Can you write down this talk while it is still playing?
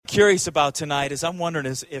curious about tonight is I'm wondering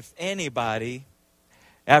if anybody,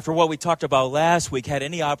 after what we talked about last week, had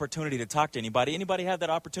any opportunity to talk to anybody. Anybody have that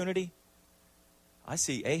opportunity? I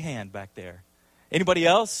see a hand back there. Anybody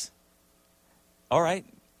else? All right,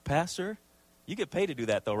 Pastor, you get paid to do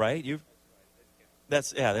that though, right?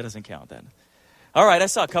 That doesn't count then. All right, I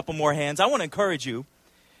saw a couple more hands. I want to encourage you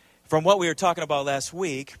from what we were talking about last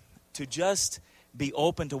week to just be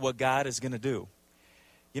open to what God is going to do.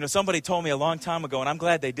 You know, somebody told me a long time ago, and I'm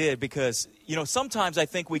glad they did, because, you know, sometimes I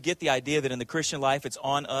think we get the idea that in the Christian life it's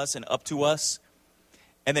on us and up to us,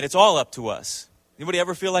 and that it's all up to us. Anybody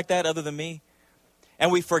ever feel like that other than me?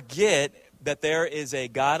 And we forget that there is a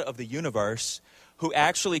God of the universe who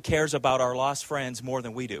actually cares about our lost friends more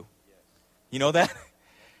than we do. You know that?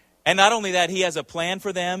 And not only that, he has a plan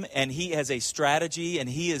for them, and he has a strategy, and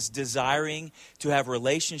he is desiring to have a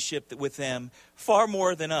relationship with them far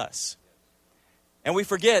more than us. And we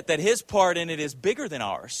forget that his part in it is bigger than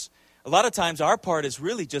ours. A lot of times our part is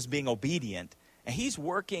really just being obedient. And he's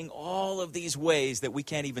working all of these ways that we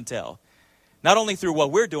can't even tell. Not only through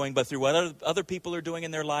what we're doing, but through what other people are doing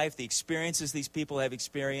in their life, the experiences these people have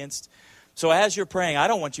experienced. So as you're praying, I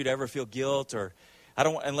don't want you to ever feel guilt, or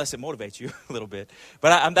unless it motivates you a little bit.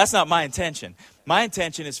 But that's not my intention. My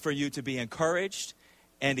intention is for you to be encouraged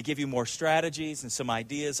and to give you more strategies and some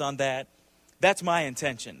ideas on that. That's my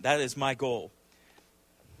intention. That is my goal.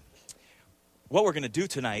 What we're going to do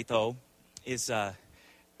tonight, though, is we're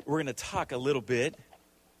going to talk a little bit.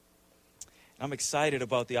 I'm excited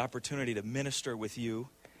about the opportunity to minister with you.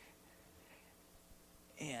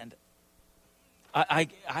 And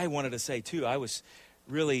I wanted to say, too, I was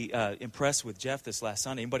really impressed with Jeff this last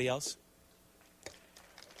Sunday. Anybody else?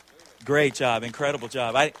 Great job. Incredible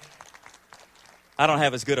job. I don't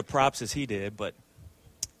have as good a props as he did, but...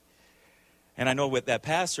 And I know with that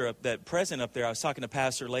pastor, that president up there, I was talking to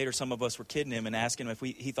Pastor later, some of us were kidding him and asking him if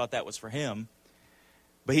he thought that was for him.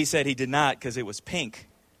 But he said he did not, because it was pink.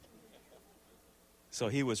 So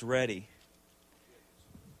he was ready.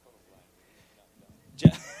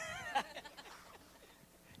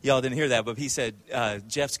 Y'all didn't hear that, but he said,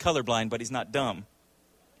 Jeff's colorblind, but he's not dumb.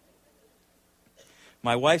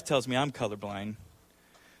 My wife tells me I'm colorblind.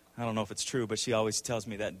 I don't know if it's true, but she always tells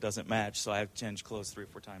me that doesn't match, so I have changed clothes 3 or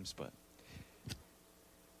 4 times, but...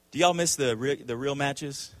 Do y'all miss the real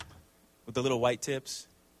matches with the little white tips?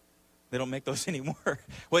 They don't make those anymore.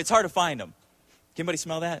 Well, it's hard to find them. Can anybody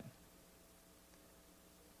smell that?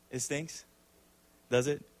 It stinks? Does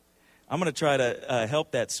it? I'm going to try to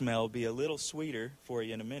help that smell be a little sweeter for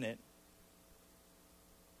you in a minute.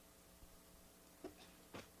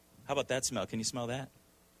 How about that smell? Can you smell that?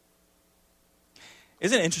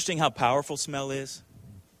 Isn't it interesting how powerful smell is?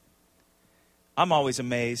 I'm always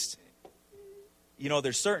amazed. You know,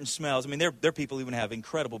 there's certain smells. I mean, there are people who even have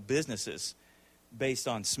incredible businesses based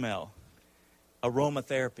on smell.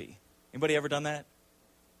 Aromatherapy. Anybody ever done that?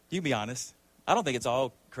 You can be honest. I don't think it's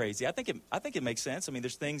all crazy. I think it makes sense. I mean,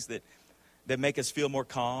 there's things that make us feel more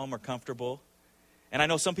calm or comfortable. And I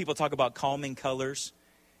know some people talk about calming colors,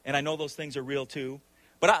 and I know those things are real too.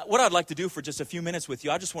 But what I'd like to do for just a few minutes with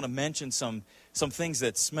you, I just want to mention some things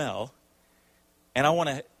that smell, and I want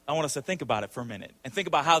us to think about it for a minute and think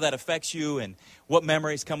about how that affects you and what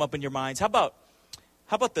memories come up in your minds. How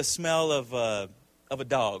about the smell of a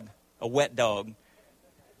dog, a wet dog?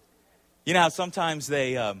 You know how sometimes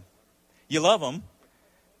you love them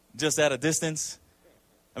just at a distance.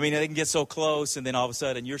 I mean, they can get so close, and then all of a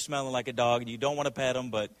sudden you're smelling like a dog, and you don't want to pet them,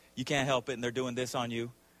 but you can't help it, and they're doing this on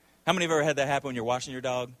you. How many have ever had that happen when you're washing your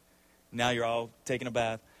dog? Now you're all taking a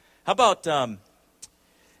bath. How about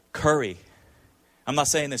curry? I'm not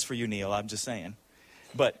saying this for you, Neil. I'm just saying.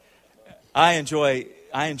 But I enjoy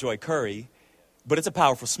curry, but it's a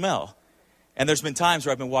powerful smell. And there's been times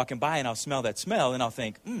where I've been walking by and I'll smell that smell and I'll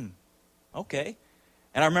think, okay.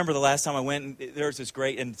 And I remember the last time I went, there was this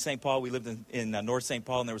great, in St. Paul, we lived in North St.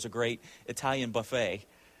 Paul, and there was a great Italian buffet,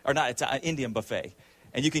 or not, it's an Indian buffet.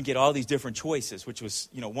 And you can get all these different choices, which was,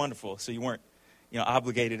 wonderful. So you weren't,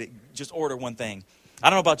 obligated to just order one thing. I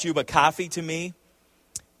don't know about you, but coffee to me,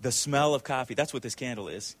 the smell of coffee, that's what this candle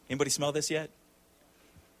is. Anybody smell this yet?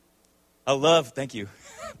 Thank you.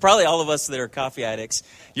 Probably all of us that are coffee addicts,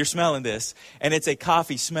 you're smelling this. And it's a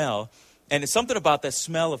coffee smell. And it's something about the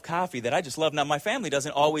smell of coffee that I just love. Now, my family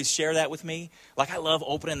doesn't always share that with me. Like, I love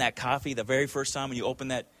opening that coffee the very first time when you open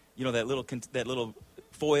that, that little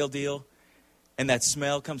foil deal. And that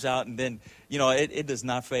smell comes out, and then, it does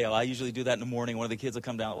not fail. I usually do that in the morning. One of the kids will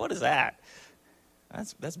come down. What is that?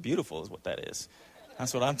 That's beautiful is what that is.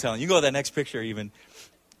 That's what I'm telling you. You go to that next picture even,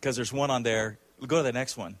 because there's one on there. Go to the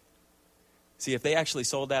next one. See, if they actually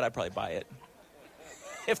sold that, I'd probably buy it.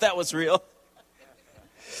 If that was real.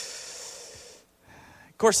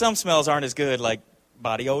 course, some smells aren't as good, like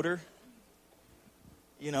body odor.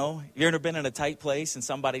 You know, you ever been in a tight place and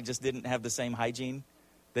somebody just didn't have the same hygiene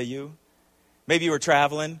that you? Maybe you were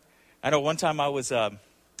traveling. I know one time I was,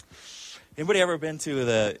 anybody ever been to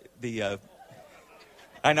the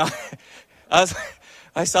I know,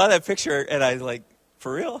 I saw that picture and I was like,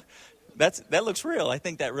 for real? That looks real. I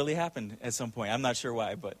think that really happened at some point. I'm not sure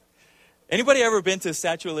why, but anybody ever been to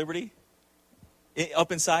Statue of Liberty?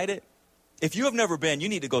 Up inside it? If you have never been, you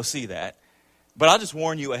need to go see that. But I'll just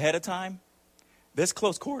warn you ahead of time, there's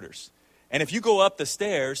close quarters. And if you go up the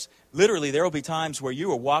stairs, literally there will be times where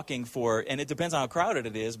you are walking for, and it depends on how crowded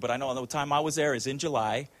it is, but I know the time I was there is in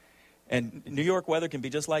July, and New York weather can be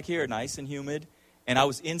just like here, nice and humid. And I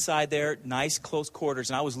was inside there, nice close quarters,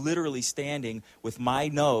 and I was literally standing with my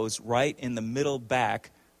nose right in the middle back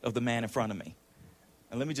of the man in front of me.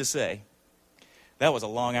 And let me just say, that was a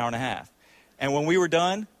long hour and a half. And when we were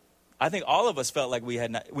done, I think all of us felt like we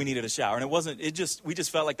needed a shower. And we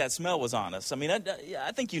just felt like that smell was on us. I mean,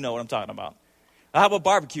 I think you know what I'm talking about. How about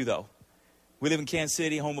barbecue, though? We live in Kansas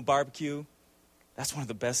City, home of barbecue. That's one of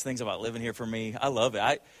the best things about living here for me. I love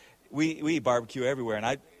it. We eat barbecue everywhere.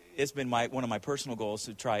 And it's been one of my personal goals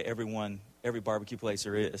to try every barbecue place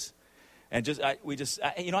there is. And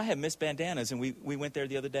I had missed bandanas, and we went there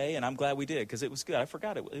the other day, and I'm glad we did because it was good. I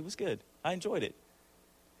forgot it. It was good. I enjoyed it.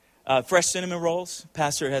 Fresh cinnamon rolls.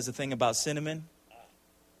 Pastor has a thing about cinnamon.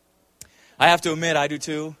 I have to admit, I do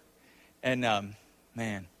too. And,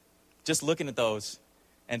 man, just looking at those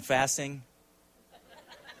and fasting,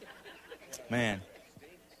 man.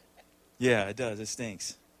 Yeah, it does. It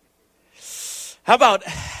stinks. How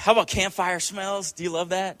about campfire smells? Do you love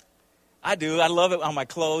that? I do. I love it on my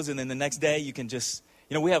clothes, and then the next day you can just,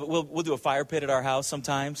 we'll do a fire pit at our house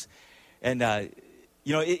sometimes, and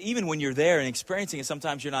even when you're there and experiencing it,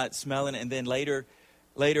 sometimes you're not smelling it, and then later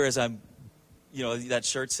as I'm, that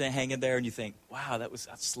shirt's hanging there, and you think, wow,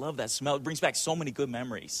 I just love that smell. It brings back so many good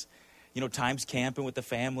memories. Times camping with the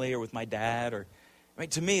family or with my dad, or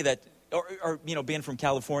to me that, or being from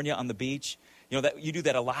California on the beach. That you do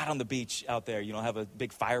that a lot on the beach out there. Have a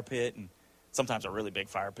big fire pit, and sometimes a really big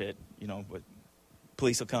fire pit, but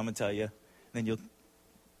police will come and tell you. And then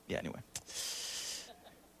anyway.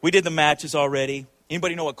 We did the matches already.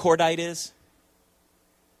 Anybody know what cordite is?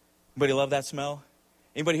 Anybody love that smell?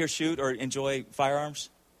 Anybody here shoot or enjoy firearms?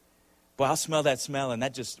 Well, I'll smell that smell, and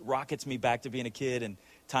that just rockets me back to being a kid and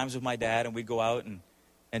times with my dad, and we'd go out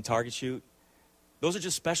and target shoot. Those are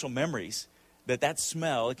just special memories. That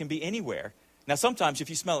smell, it can be anywhere. Now, sometimes if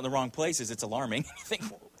you smell it in the wrong places, it's alarming. You think,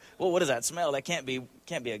 well, what does that smell? That can't be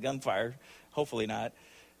a gunfire. Hopefully not.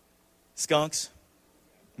 Skunks.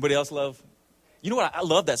 Anybody else love? You know what? I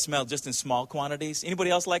love that smell just in small quantities.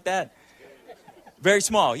 Anybody else like that? Very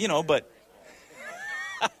small, but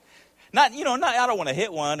not, I don't want to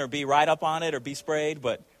hit one or be right up on it or be sprayed,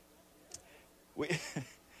 but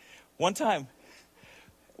one time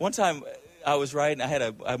I was riding, I had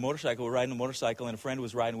a motorcycle, we were riding a motorcycle, and a friend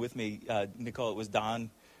was riding with me, Nicole, it was Don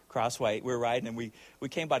Crosswhite. We were riding, and we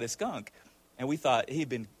came by this skunk, and we thought he'd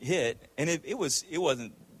been hit, and it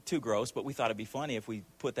wasn't too gross, but we thought it'd be funny if we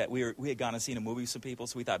put that, we had gone and seen a movie with some people,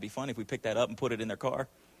 so we thought it'd be funny if we picked that up and put it in their car.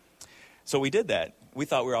 So we did that. We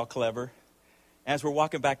thought we were all clever. As we're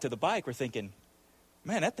walking back to the bike, we're thinking,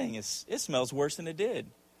 man, that thing it smells worse than it did.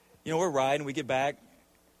 We're riding, we get back,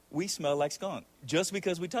 we smell like skunk, just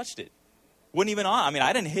because we touched it. Wasn't even on. I mean,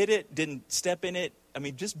 I didn't hit it, didn't step in it. I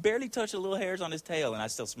mean, just barely touched the little hairs on his tail, and I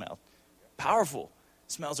still smelled. Powerful.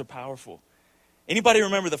 Smells are powerful. Anybody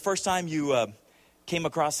remember the first time you came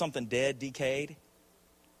across something dead, decayed?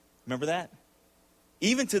 Remember that?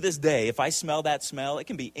 Even to this day, if I smell that smell, it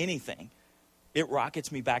can be anything. It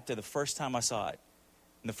rockets me back to the first time I saw it.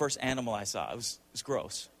 And the first animal I saw. It was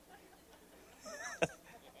gross. I'm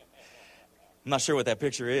not sure what that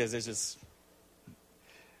picture is. It's just,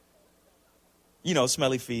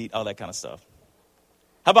 smelly feet, all that kind of stuff.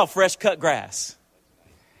 How about fresh cut grass?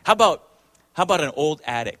 How about an old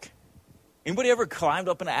attic? Anybody ever climbed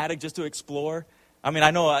up in an attic just to explore? I mean,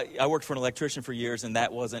 I know I worked for an electrician for years, and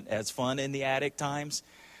that wasn't as fun in the attic times.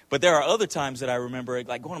 But there are other times that I remember,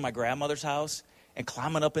 like going to my grandmother's house and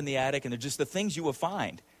climbing up in the attic, and they're just the things you would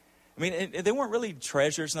find. I mean, they weren't really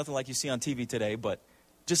treasures, nothing like you see on TV today, but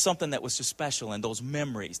just something that was just special, and those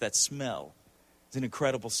memories, that smell. It's an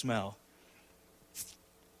incredible smell.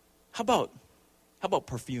 How about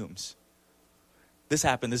perfumes? This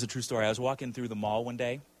happened. This is a true story. I was walking through the mall one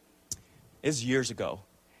day. It was years ago.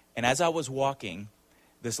 And as I was walking,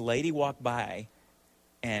 this lady walked by,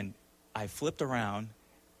 and I flipped around,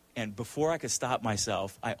 and before I could stop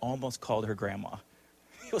myself, I almost called her grandma.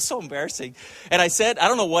 It was so embarrassing. And I said, I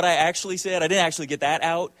don't know what I actually said. I didn't actually get that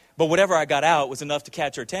out. But whatever I got out was enough to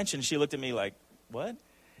catch her attention. She looked at me like, what?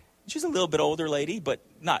 She's a little bit older lady, but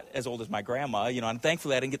not as old as my grandma. And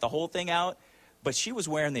thankfully I didn't get the whole thing out. But she was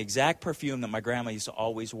wearing the exact perfume that my grandma used to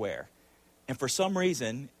always wear. And for some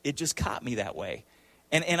reason, it just caught me that way.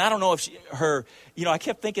 And I don't know if I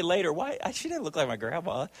kept thinking later, why? She didn't look like my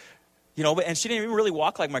grandma. And she didn't even really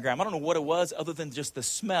walk like my grandma. I don't know what it was other than just the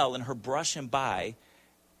smell and her brushing by.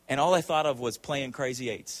 And all I thought of was playing Crazy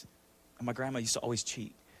Eights. And my grandma used to always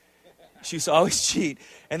cheat. She used to always cheat.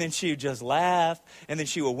 And then she would just laugh. And then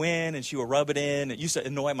she would win and she would rub it in. It used to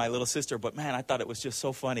annoy my little sister. But man, I thought it was just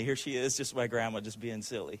so funny. Here she is, just my grandma, just being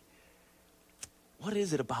silly. What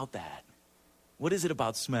is it about that? What is it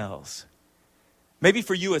about smells? Maybe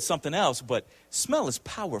for you it's something else, but smell is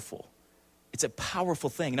powerful. It's a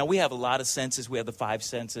powerful thing. Now, we have a lot of senses. We have the 5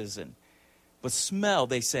 senses. But smell,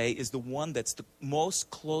 they say, is the one that's the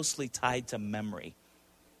most closely tied to memory.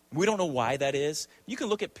 We don't know why that is. You can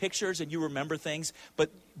look at pictures and you remember things.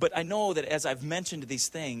 But I know that as I've mentioned these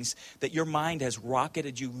things, that your mind has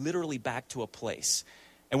rocketed you literally back to a place.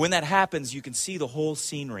 And when that happens, you can see the whole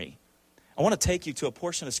scenery. I want to take you to a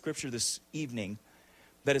portion of Scripture this evening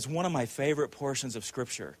that is one of my favorite portions of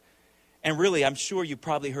Scripture. And really, I'm sure you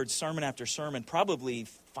probably heard sermon after sermon, probably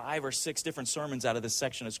 5 or 6 different sermons out of this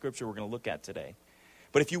section of Scripture we're going to look at today.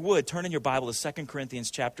 But if you would, turn in your Bible to 2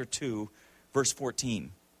 Corinthians chapter 2, verse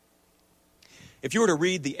 14. If you were to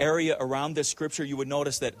read the area around this Scripture, you would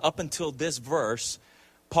notice that up until this verse,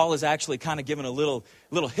 Paul is actually kind of given a little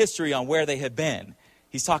history on where they had been.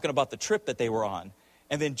 He's talking about the trip that they were on.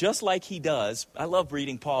 And then just like he does, I love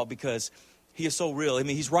reading Paul because he is so real. I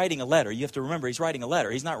mean, he's writing a letter. You have to remember, he's writing a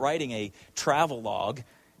letter. He's not writing a travel log.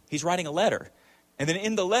 He's writing a letter. And then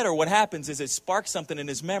in the letter, what happens is it sparks something in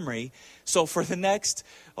his memory. So for the next,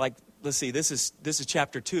 let's see, this is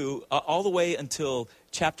chapter 2, all the way until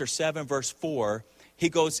chapter 7, verse 4, he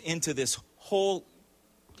goes into this whole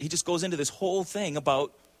thing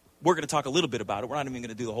about, we're going to talk a little bit about it. We're not even going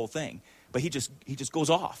to do the whole thing. But he just goes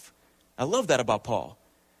off. I love that about Paul.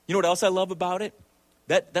 You know what else I love about it?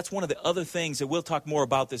 That's one of the other things, and we'll talk more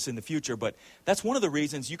about this in the future, but that's one of the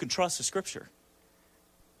reasons you can trust the Scripture.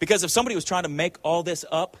 Because if somebody was trying to make all this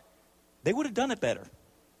up, they would have done it better.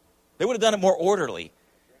 They would have done it more orderly.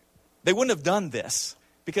 They wouldn't have done this.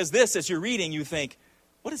 Because this, as you're reading, you think,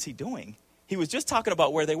 what is he doing? He was just talking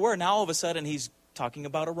about where they were. Now all of a sudden he's talking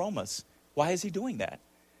about aromas. Why is he doing that?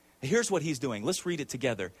 Here's what he's doing. Let's read it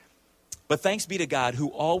together. But thanks be to God who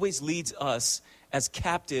always leads us as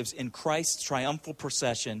captives in Christ's triumphal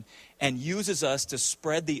procession and uses us to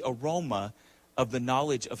spread the aroma of the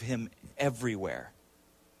knowledge of him everywhere.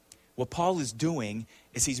 What Paul is doing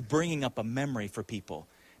is he's bringing up a memory for people.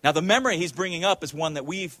 Now, the memory he's bringing up is one that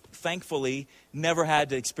we've thankfully never had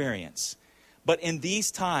to experience. But in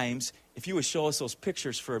these times, if you would show us those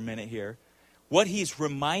pictures for a minute here, what he's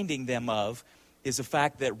reminding them of is the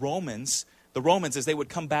fact that the Romans, as they would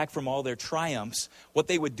come back from all their triumphs, what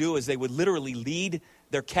they would do is they would literally lead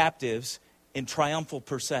their captives in triumphal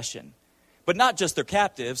procession. But not just their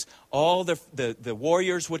captives, all the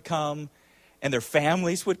warriors would come and their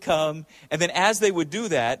families would come. And then as they would do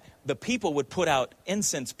that, the people would put out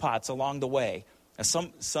incense pots along the way. Now,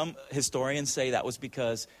 some historians say that was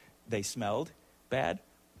because they smelled bad.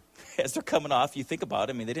 As they're coming off, you think about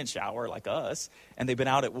it, I mean, they didn't shower like us. And they've been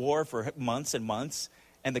out at war for months and months.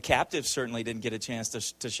 And the captives certainly didn't get a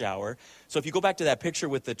chance to shower. So if you go back to that picture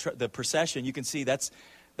with the procession, you can see that's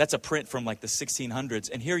a print from like the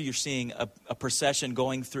 1600s. And here you're seeing a procession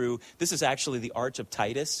going through. This is actually the Arch of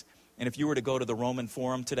Titus. And if you were to go to the Roman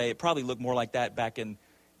Forum today, it probably looked more like that back in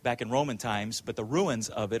Roman times. But the ruins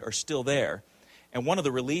of it are still there. And one of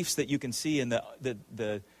the reliefs that you can see in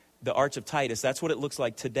the Arch of Titus, that's what it looks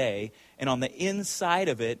like today. And on the inside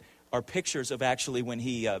of it are pictures of actually when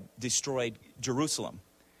he destroyed Jerusalem.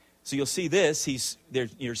 So you'll see this.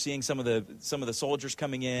 You're seeing some of the soldiers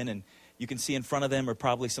coming in, and you can see in front of them are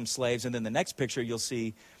probably some slaves. And then the next picture, you'll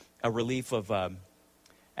see a relief of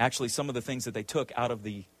actually some of the things that they took out of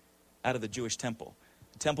the Jewish temple.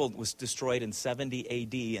 The temple was destroyed in 70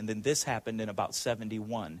 A.D., and then this happened in about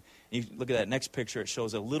 71. And you look at that next picture; it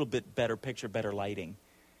shows a little bit better picture, better lighting.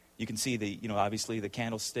 You can see obviously the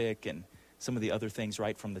candlestick and some of the other things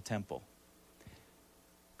right from the temple.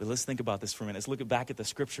 But let's think about this for a minute. Let's look back at the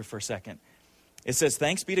Scripture for a second. It says,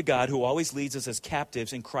 thanks be to God who always leads us as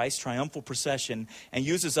captives in Christ's triumphal procession and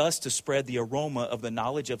uses us to spread the aroma of the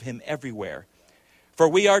knowledge of him everywhere. For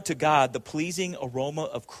we are to God the pleasing aroma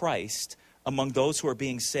of Christ among those who are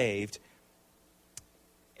being saved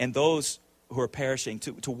and those who are perishing.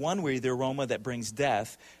 To one we are the aroma that brings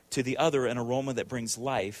death, to the other an aroma that brings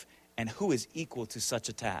life, and who is equal to such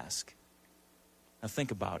a task? Now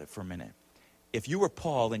think about it for a minute. If you were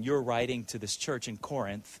Paul and you're writing to this church in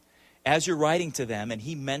Corinth, as you're writing to them and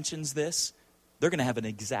he mentions this, they're going to have an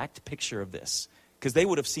exact picture of this because they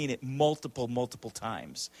would have seen it multiple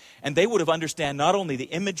times. And they would have understood not only the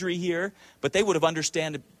imagery here, but they would have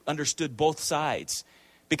understood both sides.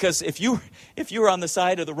 Because if you were on the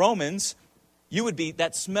side of the Romans,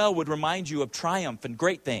 that smell would remind you of triumph and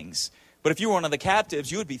great things. But if you were one of the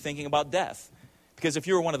captives, you would be thinking about death. Because if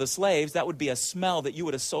you were one of the slaves, that would be a smell that you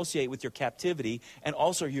would associate with your captivity and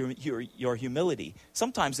also your humility.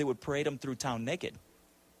 Sometimes they would parade them through town naked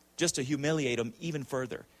just to humiliate them even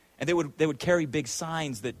further. And they would carry big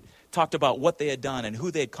signs that talked about what they had done and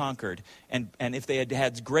who they had conquered and if they had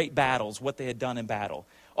had great battles, what they had done in battle.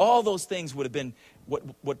 All those things would have been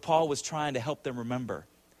what Paul was trying to help them remember.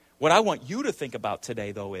 What I want you to think about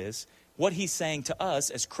today, though, is what he's saying to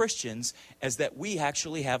us as Christians is that we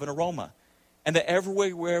actually have an aroma. And that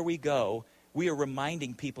everywhere we go, we are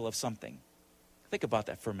reminding people of something. Think about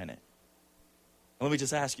that for a minute. And let me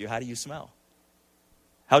just ask you, how do you smell?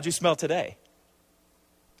 How'd you smell today?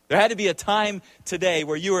 There had to be a time today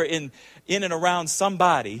where you were in and around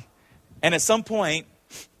somebody, and at some point,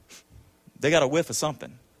 they got a whiff of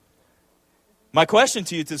something. My question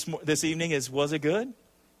to you this evening is, was it good?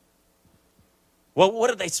 Well,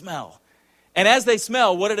 what did they smell? And as they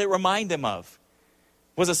smell, what did it remind them of?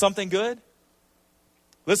 Was it something good?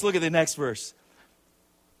 Let's look at the next verse.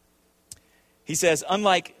 He says,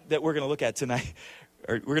 unlike that we're going to look at tonight,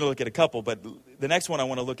 or we're going to look at a couple, but the next one I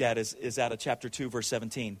want to look at is out of chapter 2, verse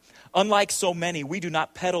 17. Unlike so many, we do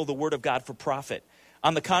not peddle the word of God for profit.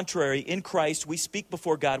 On the contrary, in Christ, we speak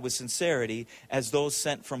before God with sincerity as those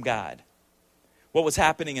sent from God. What was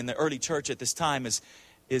happening in the early church at this time is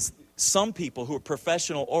some people who were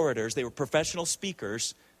professional orators, they were professional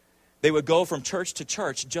speakers, they would go from church to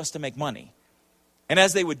church just to make money. And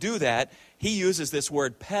as they would do that, he uses this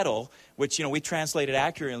word peddle, which, we translate it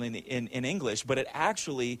accurately in English, but it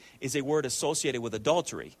actually is a word associated with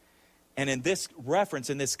adultery. And in this reference,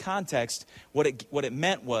 in this context, what it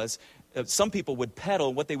meant was some people would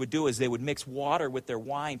peddle. What they would do is they would mix water with their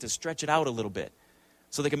wine to stretch it out a little bit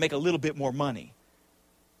so they can make a little bit more money.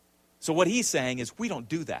 So what he's saying is we don't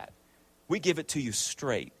do that. We give it to you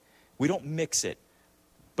straight. We don't mix it.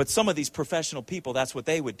 But some of these professional people, that's what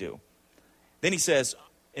they would do. Then he says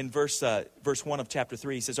in verse 1 of chapter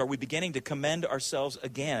 3, he says, are we beginning to commend ourselves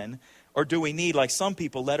again, or do we need, like some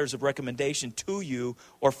people, letters of recommendation to you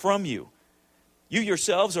or from you? You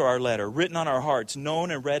yourselves are our letter, written on our hearts,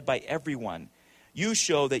 known and read by everyone. You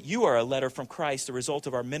show that you are a letter from Christ, the result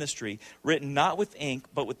of our ministry, written not with ink,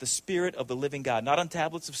 but with the Spirit of the living God, not on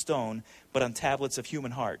tablets of stone, but on tablets of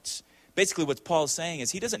human hearts. Basically, what Paul is saying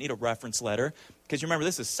is he doesn't need a reference letter, because you remember,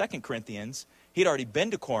 this is 2 Corinthians. He'd already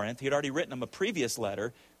been to Corinth. He'd already written them a previous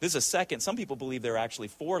letter. This is a second. Some people believe there are actually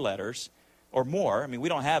 4 letters or more. I mean, we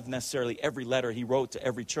don't have necessarily every letter he wrote to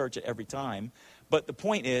every church at every time. But the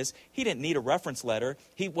point is, he didn't need a reference letter.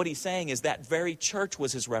 What he's saying is that very church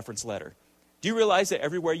was his reference letter. Do you realize that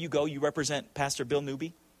everywhere you go, you represent Pastor Bill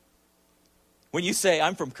Newby? When you say,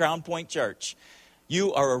 I'm from Crown Point Church,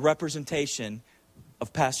 you are a representation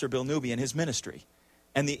of Pastor Bill Newby and his ministry,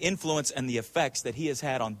 and the influence and the effects that he has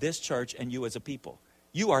had on this church and you as a people.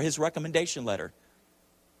 You are his recommendation letter.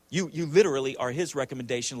 You literally are his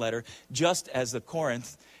recommendation letter, just as the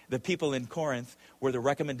people in Corinth were the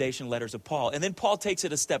recommendation letters of Paul. And then Paul takes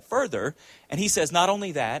it a step further, and he says, not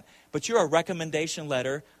only that, but you're a recommendation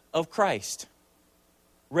letter of Christ,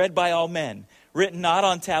 read by all men, written not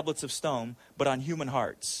on tablets of stone, but on human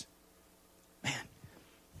hearts. Man,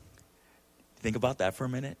 think about that for a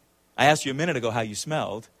minute. I asked you a minute ago how you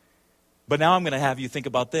smelled, but now I'm going to have you think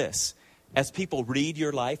about this. As people read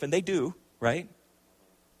your life, and they do, right?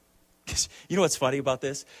 You know what's funny about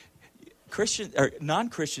this?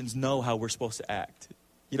 Non-Christians know how we're supposed to act.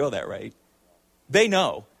 You know that, right? They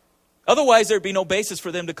know. Otherwise, there'd be no basis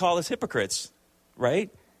for them to call us hypocrites, right?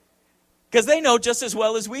 Because they know just as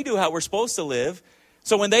well as we do how we're supposed to live.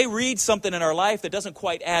 So when they read something in our life that doesn't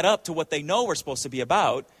quite add up to what they know we're supposed to be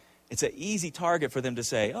about, it's an easy target for them to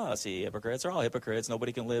say, oh, see, hypocrites are all hypocrites.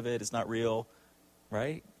 Nobody can live it. It's not real,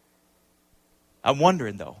 right? I'm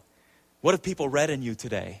wondering, though, what have people read in you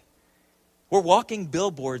today? We're walking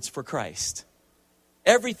billboards for Christ.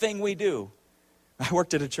 Everything we do. I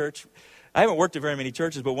worked at a church. I haven't worked at very many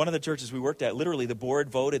churches, but one of the churches we worked at, literally the board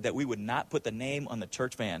voted that we would not put the name on the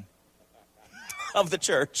church van of the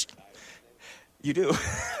church. You do.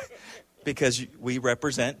 Because we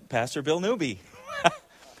represent Pastor Bill Newby.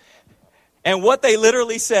 And what they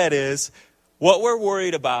literally said is, what we're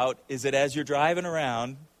worried about is that as you're driving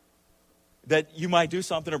around, that you might do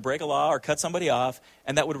something or break a law or cut somebody off,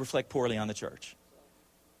 and that would reflect poorly on the church.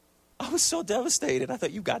 I was so devastated. I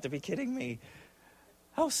thought, you got to be kidding me.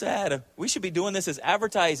 How sad. We should be doing this as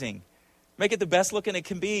advertising. Make it the best looking it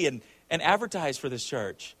can be and advertise for this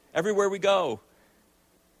church everywhere we go.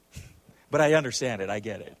 But I understand it. I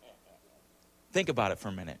get it. Think about it for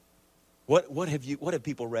a minute. What have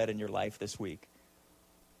people read in your life this week?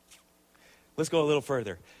 Let's go a little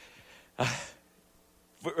further.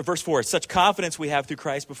 Verse 4, such confidence we have through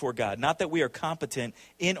Christ before God. Not that we are competent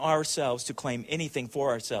in ourselves to claim anything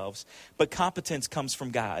for ourselves, but competence comes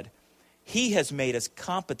from God. He has made us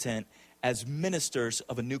competent as ministers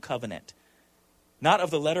of a new covenant. Not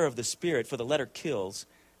of the letter of the Spirit, for the letter kills,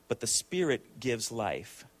 but the Spirit gives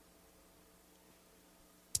life.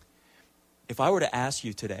 If I were to ask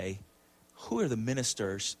you today, who are the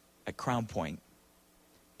ministers at Crown Point?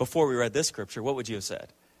 Before we read this scripture, what would you have said?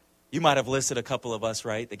 You might have listed a couple of us,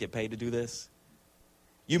 right, that get paid to do this.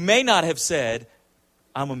 You may not have said,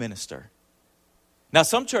 I'm a minister. Now,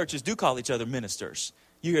 some churches do call each other ministers.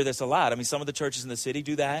 You hear this a lot. I mean, some of the churches in the city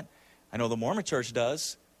do that. I know the Mormon church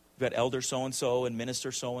does. You've got elder so-and-so and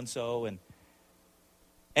minister so-and-so.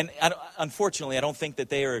 And unfortunately, I don't think that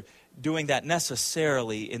they are doing that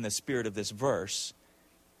necessarily in the spirit of this verse.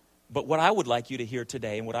 But what I would like you to hear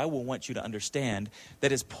today, and what I will want you to understand,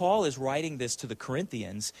 that as Paul is writing this to the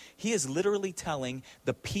Corinthians, he is literally telling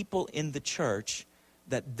the people in the church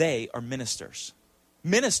that they are ministers.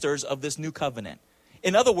 Ministers of this new covenant.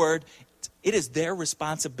 In other words, it is their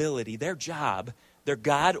responsibility, their job, their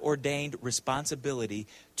God-ordained responsibility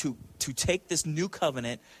to take this new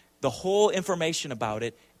covenant, the whole information about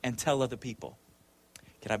it, and tell other people.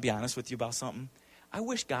 Can I be honest with you about something? I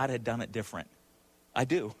wish God had done it different. I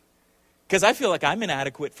do. Because I feel like I'm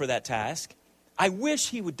inadequate for that task. I wish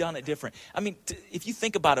he would have done it different. I mean, if you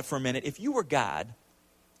think about it for a minute, if you were God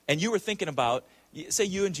and you were thinking about, say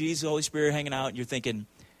you and Jesus, the Holy Spirit hanging out, and you're thinking,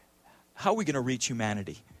 how are we going to reach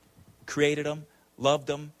humanity? Created them, loved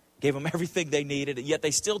them, gave them everything they needed, and yet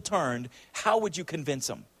they still turned. How would you convince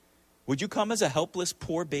them? Would you come as a helpless,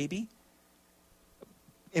 poor baby?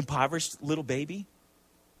 Impoverished little baby?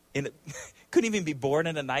 Couldn't even be born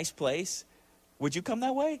in a nice place? Would you come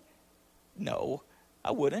that way? No,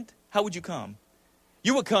 I wouldn't. How would you come?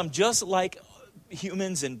 You would come just like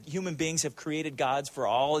humans and human beings have created gods for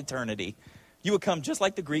all eternity. You would come just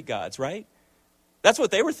like the Greek gods, right? That's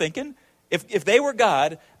what they were thinking. If they were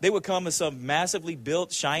God, they would come as some massively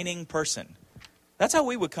built, shining person. That's how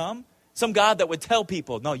we would come. Some God that would tell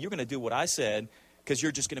people, no, you're going to do what I said because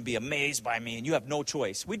you're just going to be amazed by me and you have no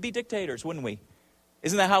choice. We'd be dictators, wouldn't we?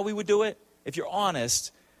 Isn't that how we would do it? If you're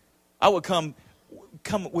honest, I would come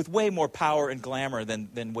with way more power and glamour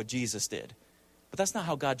than what Jesus did. But that's not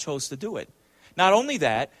how God chose to do it. Not only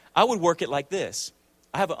that, I would work it like this.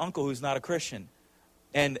 I have an uncle who's not a Christian.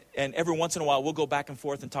 And every once in a while, we'll go back and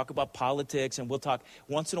forth and talk about politics, and we'll talk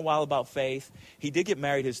once in a while about faith. He did get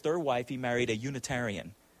married. His third wife, he married a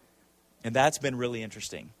Unitarian. And that's been really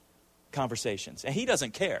interesting conversations. And he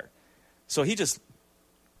doesn't care. So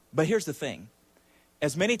but here's the thing.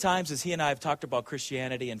 As many times as he and I have talked about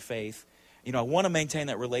Christianity and faith, I want to maintain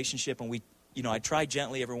that relationship, and I try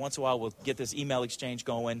gently every once in a while. We'll get this email exchange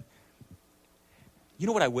going. You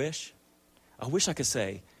know what I wish? I wish I could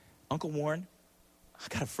say, Uncle Warren, I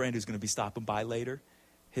got a friend who's going to be stopping by later.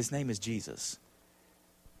 His name is Jesus.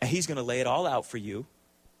 And he's going to lay it all out for you.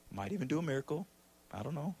 Might even do a miracle. I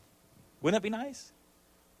don't know. Wouldn't that be nice?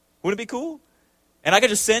 Wouldn't it be cool? And I could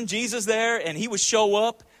just send Jesus there, and he would show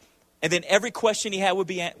up, and then every question he had would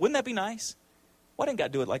be answered. Wouldn't that be nice? Why didn't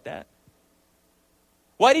God do it like that?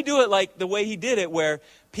 Why did he do it like the way he did it, where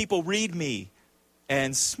people read me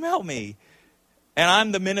and smell me, and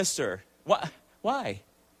I'm the minister? Why?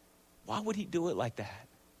 Why would he do it like that?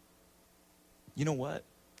 You know what?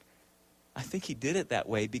 I think he did it that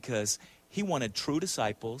way because he wanted true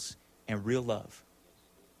disciples and real love.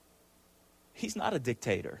 He's not a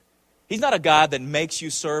dictator. He's not a God that makes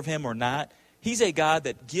you serve him or not. He's a God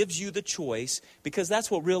that gives you the choice, because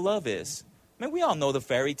that's what real love is. I mean, we all know the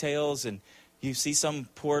fairy tales, and you see some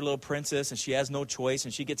poor little princess and she has no choice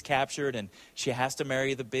and she gets captured and she has to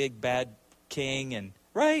marry the big bad king, and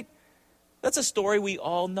right? That's a story we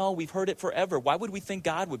all know. We've heard it forever. Why would we think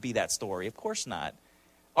God would be that story? Of course not.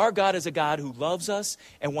 Our God is a God who loves us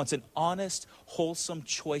and wants an honest, wholesome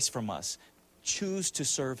choice from us. Choose to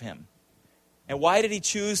serve him. And why did he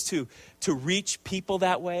choose to reach people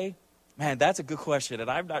that way? Man, that's a good question, and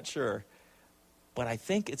I'm not sure. But I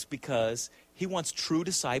think it's because he wants true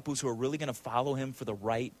disciples who are really going to follow him for the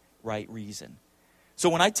right reason. So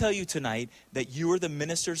when I tell you tonight that you are the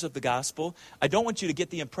ministers of the gospel, I don't want you to get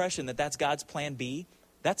the impression that that's God's plan B,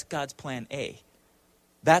 That's God's plan A.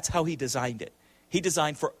 That's how he designed it. He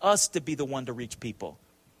designed for us to be the one to reach people.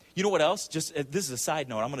 You know what else? Just this is a side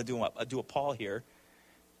note. I'm going to do a Paul here,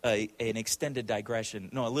 an extended digression.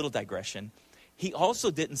 No, a little digression. He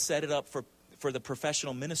also didn't set it up for the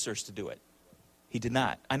professional ministers to do it. He did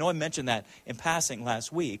not. I know I mentioned that in passing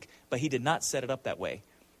last week, but he did not set it up that way.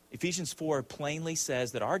 Ephesians 4 plainly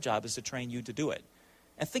says that our job is to train you to do it.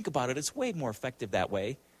 And think about it. It's way more effective that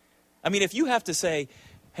way. I mean, if you have to say,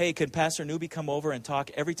 hey, can Pastor Newby come over and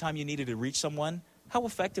talk every time you needed to reach someone? How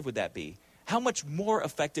effective would that be? How much more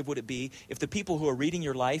effective would it be if the people who are reading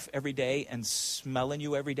your life every day and smelling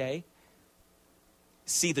you every day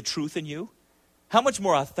see the truth in you? How much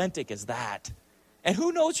more authentic is that? And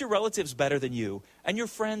who knows your relatives better than you, and your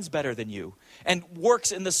friends better than you, and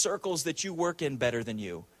works in the circles that you work in better than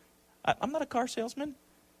you? I'm not a car salesman.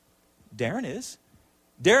 Darren is.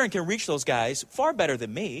 Darren can reach those guys far better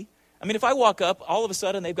than me. I mean, if I walk up, all of a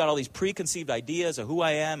sudden they've got all these preconceived ideas of who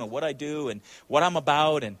I am and what I do and what I'm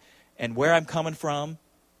about and where I'm coming from.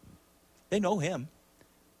 They know him.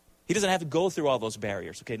 He doesn't have to go through all those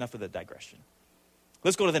barriers. Okay, enough of the digression.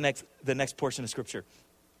 Let's go to the next portion of Scripture.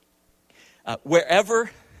 Whenever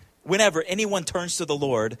anyone turns to the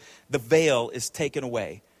Lord, the veil is taken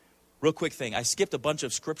away. Real quick thing. I skipped a bunch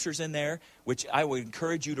of scriptures in there, which I would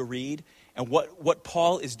encourage you to read. And what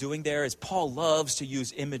Paul is doing there is Paul loves to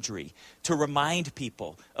use imagery to remind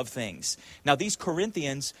people of things. Now, these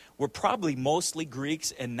Corinthians were probably mostly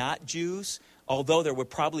Greeks and not Jews, although there were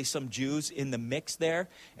probably some Jews in the mix there.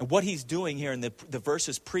 And what he's doing here in the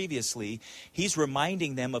verses previously, he's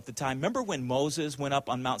reminding them of the time. Remember when Moses went up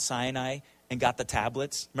on Mount Sinai and got the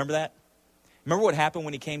tablets? Remember that? Remember what happened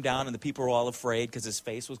when he came down and the people were all afraid because his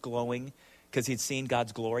face was glowing because he'd seen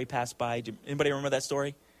God's glory pass by? Anybody remember that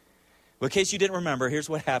story? Well, in case you didn't remember, here's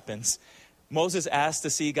what happens. Moses asked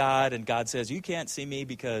to see God, and God says, you can't see me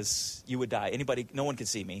because you would die. No one can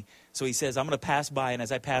see me. So he says, I'm going to pass by, and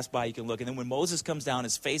as I pass by, you can look. And then when Moses comes down,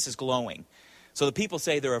 his face is glowing. So the people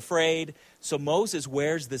say they're afraid. So Moses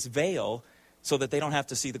wears this veil so that they don't have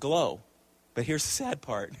to see the glow. But here's the sad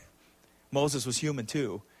part. Moses was human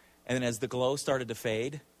too. And then as the glow started to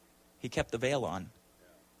fade, he kept the veil on.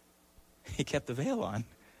 He kept the veil on.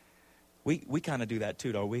 We kind of do that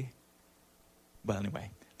too, don't we? But anyway,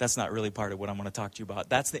 that's not really part of what I'm going to talk to you about.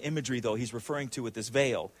 That's the imagery, though, he's referring to with this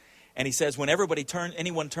veil. And he says when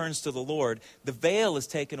anyone turns to the Lord, the veil is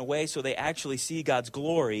taken away so they actually see God's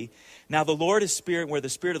glory. Now the Lord is Spirit. Where the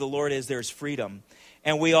Spirit of the Lord is, there's freedom.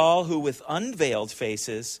 And we all who with unveiled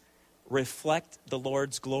faces reflect the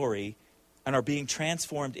Lord's glory and are being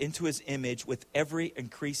transformed into his image with every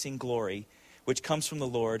increasing glory, which comes from the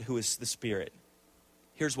Lord, who is the Spirit.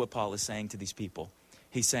 Here's what Paul is saying to these people.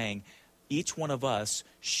 He's saying, each one of us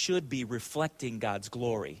should be reflecting God's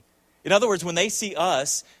glory. In other words, when they see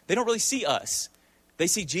us, they don't really see us. They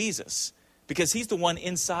see Jesus, because he's the one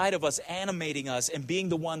inside of us, animating us and being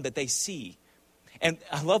the one that they see. And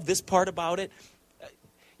I love this part about it.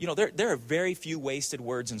 You know, there are very few wasted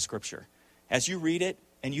words in Scripture. As you read it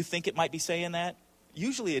and you think it might be saying that,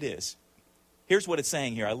 usually it is. Here's what it's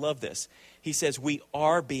saying here. I love this. He says, we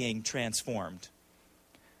are being transformed.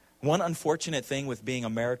 One unfortunate thing with being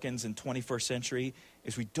Americans in 21st century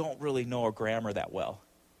is we don't really know our grammar that well.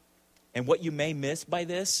 And what you may miss by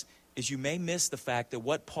this is you may miss the fact that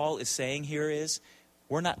what Paul is saying here is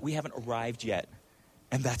we haven't arrived yet.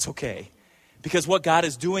 And that's okay. Because what God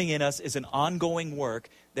is doing in us is an ongoing work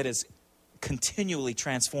that is continually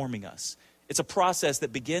transforming us. It's a process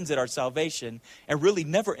that begins at our salvation and really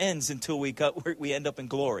never ends until we end up in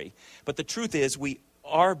glory. But the truth is we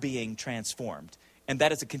are being transformed. And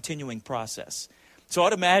that is a continuing process. So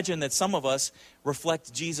I'd imagine that some of us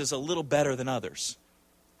reflect Jesus a little better than others.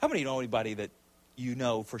 How many know anybody that you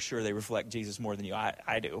know for sure they reflect Jesus more than you?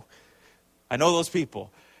 I do. I know those people.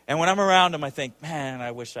 And when I'm around them, I think, man,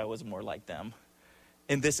 I wish I was more like them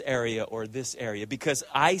in this area or this area. Because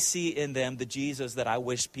I see in them the Jesus that I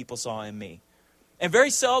wish people saw in me. And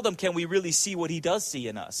very seldom can we really see what he does see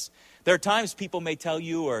in us. There are times people may tell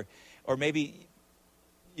you, or maybe,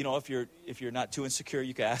 you know, if you're not too insecure,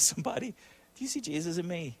 you can ask somebody, do you see Jesus in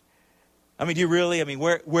me? I mean, do you really? I mean,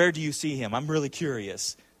 where do you see him? I'm really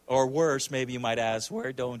curious. Or worse, maybe you might ask,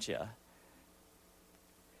 where don't you?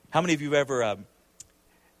 How many of you have ever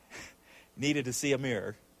needed to see a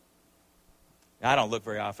mirror? I don't look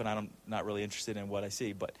very often. I'm not really interested in what I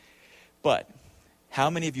see. But how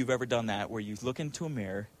many of you have ever done that where you look into a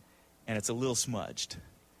mirror and it's a little smudged,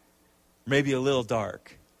 maybe a little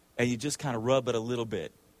dark, and you just kind of rub it a little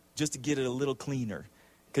bit just to get it a little cleaner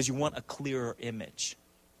because you want a clearer image?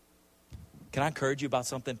 Can I encourage you about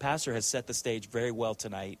something? Pastor has set the stage very well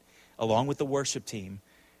tonight, along with the worship team,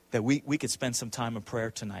 that we could spend some time in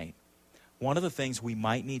prayer tonight. One of the things we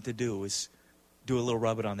might need to do is do a little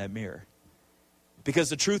rub it on that mirror. Because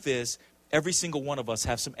the truth is, every single one of us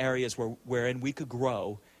have some areas wherein we could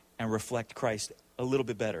grow and reflect Christ a little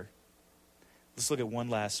bit better. Let's look at one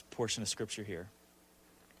last portion of Scripture here.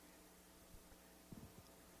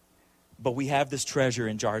 But we have this treasure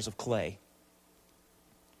in jars of clay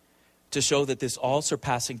to show that this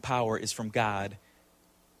all-surpassing power is from God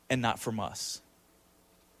and not from us.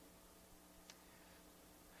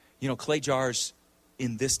 You know, clay jars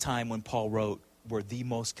in this time when Paul wrote were the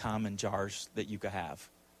most common jars that you could have.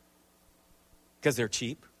 Because they're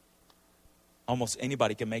cheap. Almost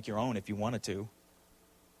anybody can make your own if you wanted to.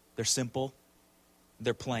 They're simple.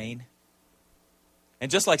 They're plain.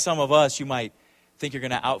 And just like some of us, you might think you're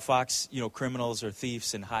going to outfox, criminals or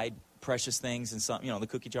thieves and hide precious things in some, the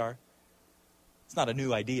cookie jar. It's not a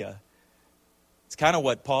new idea. It's kind of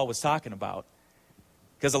what Paul was talking about.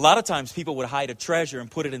 Because a lot of times people would hide a treasure and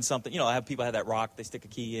put it in something. I have people have that rock they stick a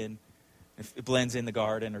key in. If it blends in the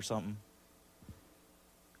garden or something.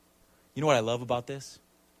 You know what I love about this?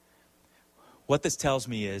 What this tells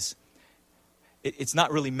me is it's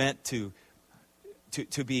not really meant to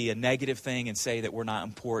be a negative thing and say that we're not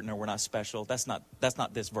important or we're not special. That's not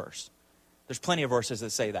this verse. There's plenty of verses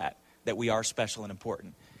that say that we are special and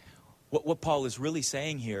important. What Paul is really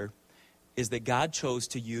saying here is that God chose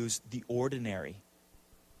to use the ordinary.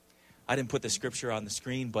 I didn't put the scripture on the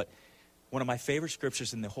screen, but one of my favorite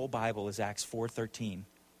scriptures in the whole Bible is Acts 4:13.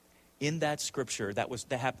 In that scripture,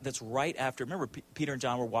 that's right after, remember Peter and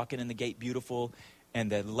John were walking in the gate beautiful,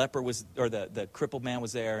 and the leper was, or the crippled man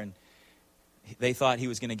was there, and they thought he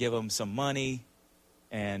was going to give them some money,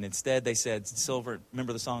 and instead they said, silver,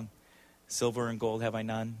 remember the song? Silver and gold have I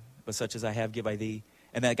none, but such as I have give I thee.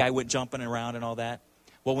 And that guy went jumping around and all that.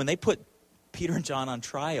 Well, when they put Peter and John on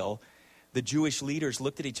trial, the Jewish leaders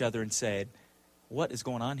looked at each other and said, what is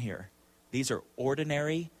going on here? These are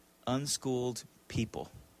ordinary, unschooled people.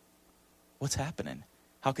 What's happening?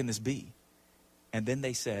 How can this be? And then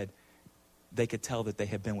they said they could tell that they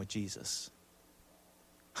had been with Jesus.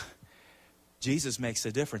 Jesus makes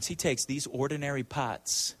a difference. He takes these ordinary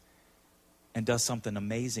pots and does something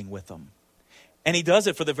amazing with them. And he does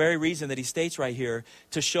it for the very reason that he states right here,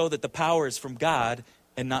 to show that the power is from God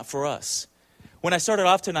and not for us. When I started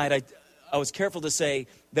off tonight, I was careful to say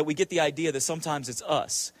that we get the idea that sometimes it's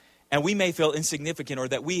us. And we may feel insignificant, or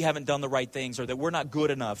that we haven't done the right things, or that we're not good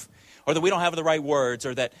enough, or that we don't have the right words,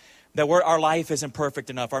 or that our life isn't perfect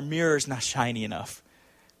enough, our mirror's not shiny enough.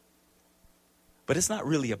 But it's not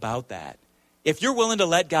really about that. If you're willing to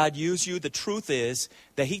let God use you, the truth is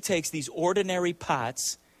that he takes these ordinary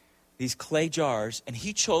pots, these clay jars, and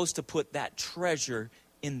he chose to put that treasure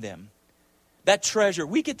in them. That treasure,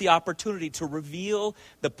 we get the opportunity to reveal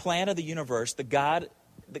the plan of the universe, the God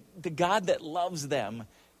that loves them,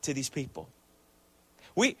 to these people.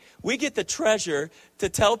 We get the treasure to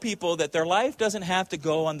tell people that their life doesn't have to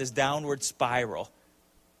go on this downward spiral.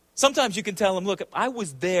 Sometimes you can tell them, look, I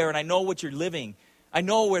was there and I know what you're living. I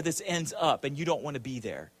know where this ends up, and you don't want to be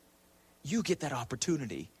there. You get that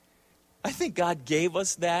opportunity. I think God gave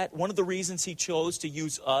us that. One of the reasons he chose to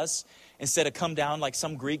use us instead of come down like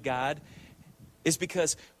some Greek god is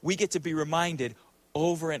because we get to be reminded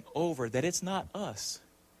over and over that it's not us.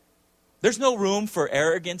 There's no room for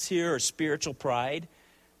arrogance here or spiritual pride.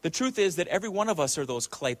 The truth is that every one of us are those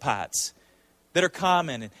clay pots that are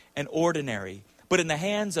common and ordinary. But in the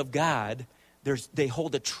hands of God, they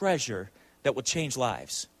hold a treasure that will change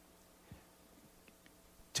lives.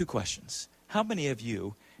 2 questions. How many of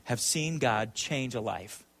you have seen God change a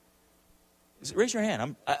life? Raise your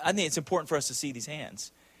hand. I think it's important for us to see these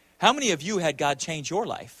hands. How many of you had God change your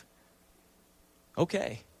life?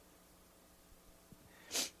 Okay.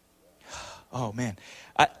 Oh, man.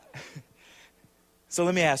 So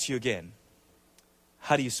let me ask you again.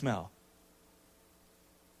 How do you smell?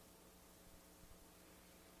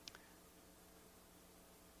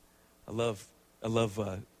 I love a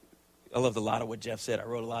lot of what Jeff said. I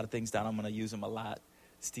wrote a lot of things down. I'm going to use them a lot,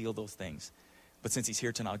 steal those things. But since he's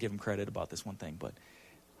here tonight, I'll give him credit about this one thing. But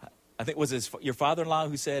I think it was your father-in-law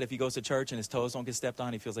who said if he goes to church and his toes don't get stepped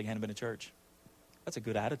on, he feels like he hasn't been to church. That's a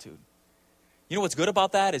good attitude. You know what's good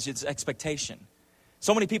about that is it's expectation.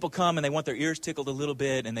 So many people come and they want their ears tickled a little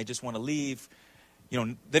bit and they just want to leave. They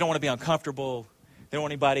don't want to be uncomfortable. They don't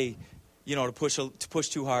want anybody, to push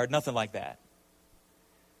too hard, nothing like that.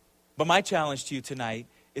 But my challenge to you tonight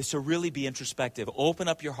is to really be introspective. Open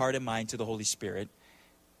up your heart and mind to the Holy Spirit.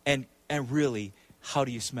 And really, how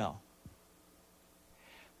do you smell?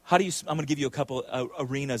 I'm going to give you a couple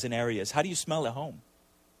arenas and areas. How do you smell at home?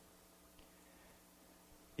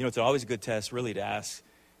 It's always a good test really to ask,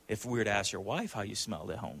 if we were to ask your wife how you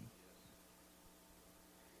smelled at home.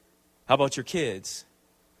 How about your kids?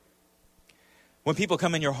 When people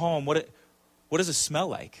come in your home, what does it smell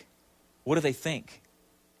like? What do they think?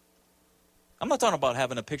 I'm not talking about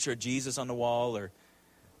having a picture of Jesus on the wall or,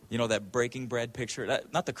 that breaking bread picture.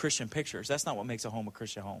 Not the Christian pictures. That's not what makes a home a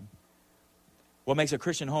Christian home. What makes a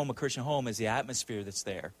Christian home is the atmosphere that's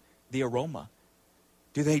there, the aroma.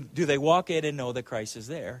 Do they walk in and know that Christ is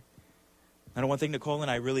there? And one thing Nicole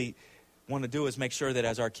and I really want to do is make sure that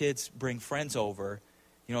as our kids bring friends over,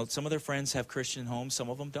 some of their friends have Christian homes, some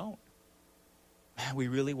of them don't. We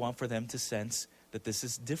really want for them to sense that this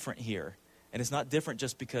is different here. And it's not different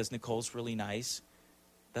just because Nicole's really nice.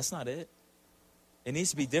 That's not it. It needs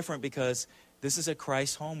to be different because this is a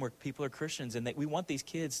Christ home where people are Christians, and that we want these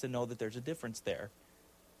kids to know that there's a difference there.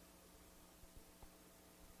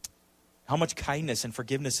 How much kindness and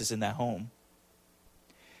forgiveness is in that home?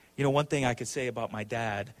 One thing I could say about my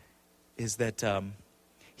dad is that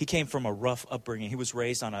he came from a rough upbringing. He was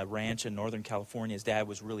raised on a ranch in Northern California. His dad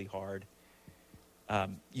was really hard.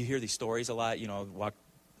 You hear these stories a lot, walk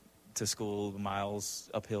to school miles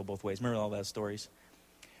uphill both ways. Remember all those stories?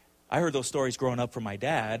 I heard those stories growing up from my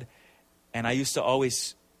dad, and I used to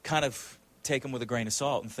always kind of take them with a grain of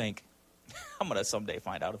salt and think, I'm going to someday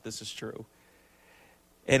find out if this is true.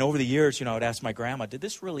 And over the years, I would ask my grandma, did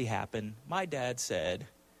this really happen? My dad said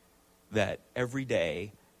that every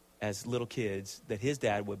day as little kids, that his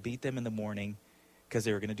dad would beat them in the morning because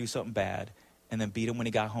they were going to do something bad, and then beat him when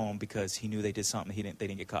he got home because he knew they did something they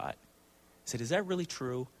didn't get caught. I said, is that really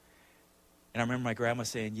true? And I remember my grandma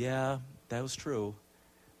saying, yeah, that was true,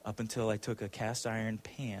 up until I took a cast iron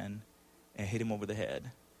pan and hit him over the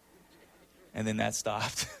head. And then that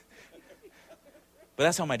stopped. But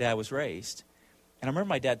that's how my dad was raised. And I remember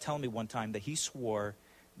my dad telling me one time that he swore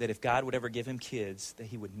that if God would ever give him kids, that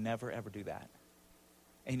he would never, ever do that.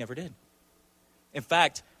 And he never did. In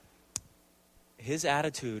fact, his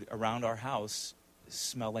attitude around our house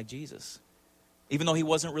smelled like Jesus. Even though he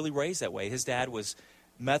wasn't really raised that way. His dad was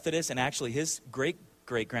Methodist, and actually his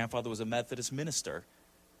great-great-grandfather was a Methodist minister.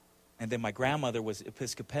 And then my grandmother was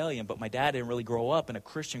Episcopalian, but my dad didn't really grow up in a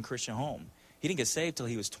Christian home. He didn't get saved till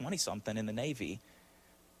he was 20-something in the Navy.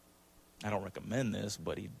 I don't recommend this,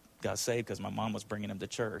 but he got saved because my mom was bringing him to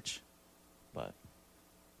church. But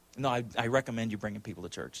no, I recommend you bringing people to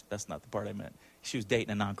church. That's not the part I meant. She was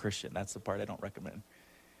dating a non-Christian. That's the part I don't recommend.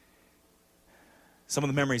 Some of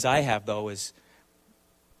the memories I have, though, is,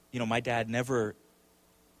 my dad never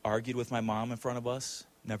argued with my mom in front of us,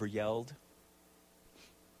 never yelled.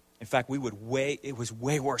 In fact, it was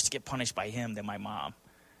way worse to get punished by him than my mom.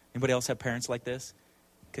 Anybody else have parents like this?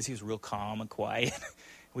 Because he was real calm and quiet.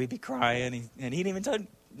 We'd be crying, and he didn't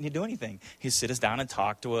even do anything. He'd sit us down and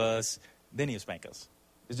talk to us. Then he'd spank us.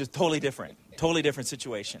 It's just totally different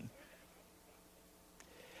situation.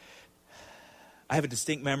 I have a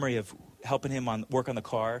distinct memory of helping him work on the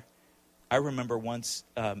car. I remember once,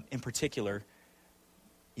 in particular,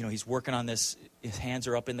 he's working on this. His hands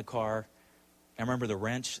are up in the car. I remember the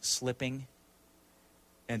wrench slipping.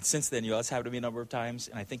 And since then, that's happened to me a number of times.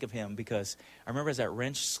 And I think of him because I remember as that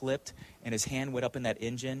wrench slipped and his hand went up in that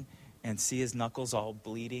engine and see his knuckles all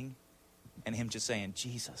bleeding and him just saying,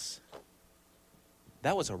 Jesus.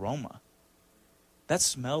 That was aroma. That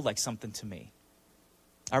smelled like something to me.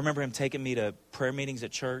 I remember him taking me to prayer meetings at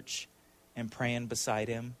church and praying beside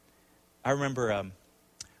him. I remember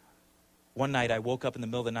one night I woke up in the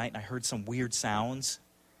middle of the night and I heard some weird sounds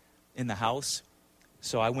in the house.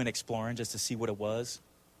 So I went exploring just to see what it was.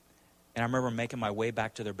 And I remember making my way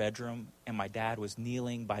back to their bedroom, and my dad was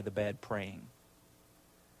kneeling by the bed praying.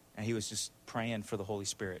 And he was just praying for the Holy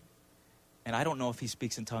Spirit. And I don't know if he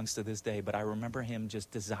speaks in tongues to this day, but I remember him just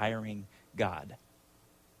desiring God.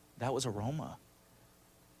 That was aroma.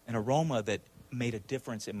 An aroma that made a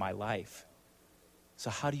difference in my life. So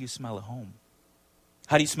how do you smell at home?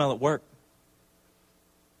 How do you smell at work?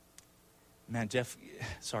 Man, Jeff,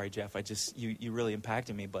 you really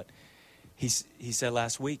impacted me, but he said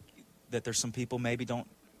last week that there's some people maybe don't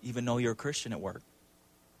even know you're a Christian at work.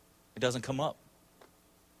 It doesn't come up.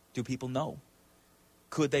 Do people know?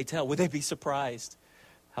 Could they tell? Would they be surprised?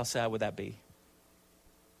 How sad would that be?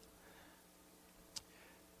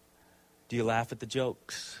 Do you laugh at the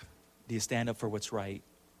jokes? Do you stand up for what's right?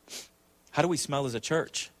 How do we smell as a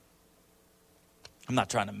church? I'm not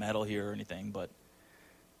trying to meddle here or anything, but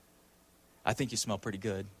I think you smell pretty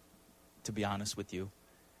good, to be honest with you.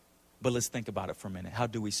 But let's think about it for a minute. How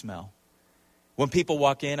do we smell? When people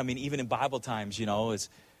walk in, even in Bible times, do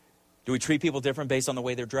we treat people different based on the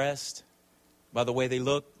way they're dressed? By the way they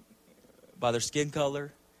look? By their skin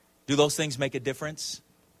color? Do those things make a difference?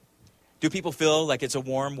 Do people feel like it's a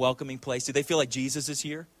warm, welcoming place? Do they feel like Jesus is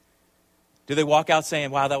here? Do they walk out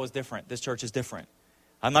saying, wow, that was different. This church is different.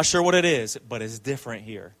 I'm not sure what it is, but it's different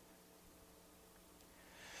here.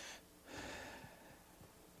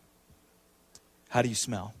 How do you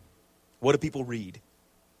smell? What do people read?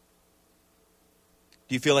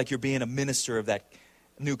 Do you feel like you're being a minister of that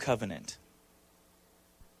new covenant?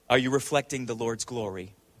 Are you reflecting the Lord's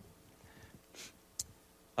glory?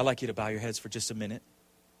 I'd like you to bow your heads for just a minute.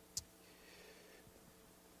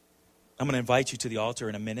 I'm going to invite you to the altar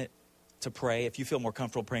in a minute to pray. If you feel more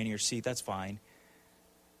comfortable praying in your seat, that's fine.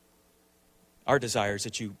 Our desire is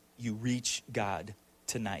that you reach God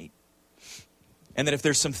tonight. And that if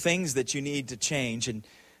there's some things that you need to change and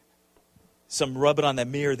some rub it on that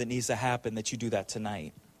mirror that needs to happen, that you do that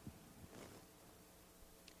tonight.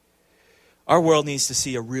 Our world needs to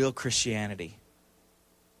see a real Christianity.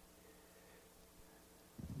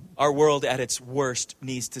 Our world at its worst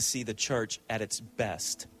needs to see the church at its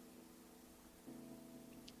best.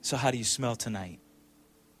 So how do you smell tonight?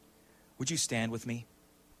 Would you stand with me?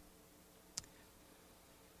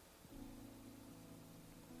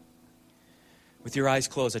 With your eyes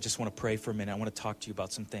closed, I just want to pray for a minute. I want to talk to you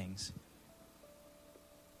about some things.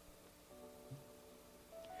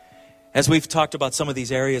 As we've talked about some of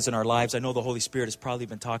these areas in our lives, I know the Holy Spirit has probably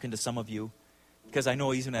been talking to some of you, because I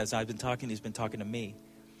know even as I've been talking, He's been talking to me.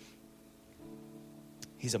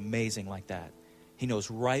 He's amazing like that. He knows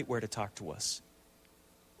right where to talk to us.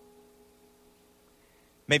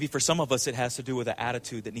 Maybe for some of us, it has to do with an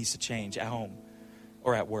attitude that needs to change at home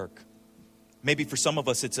or at work. Maybe for some of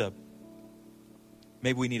us,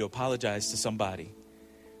 maybe we need to apologize to somebody.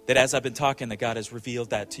 That as I've been talking, that God has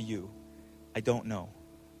revealed that to you. I don't know.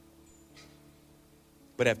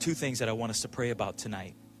 But I have two things that I want us to pray about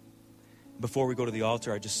tonight. Before we go to the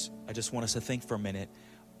altar, I just want us to think for a minute.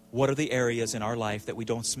 What are the areas in our life that we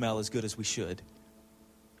don't smell as good as we should?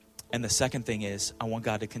 And the second thing is, I want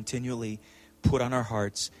God to continually put on our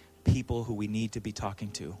hearts people who we need to be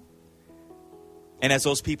talking to. And as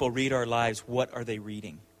those people read our lives, what are they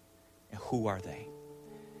reading? And who are they?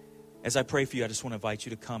 As I pray for you, I just want to invite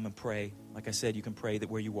you to come and pray. Like I said, you can pray that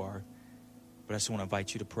where you are. But I just want to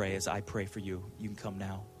invite you to pray as I pray for you. You can come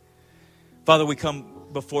now. Father, we come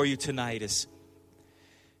before you tonight as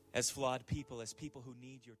flawed people, as people who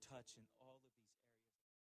need your touch.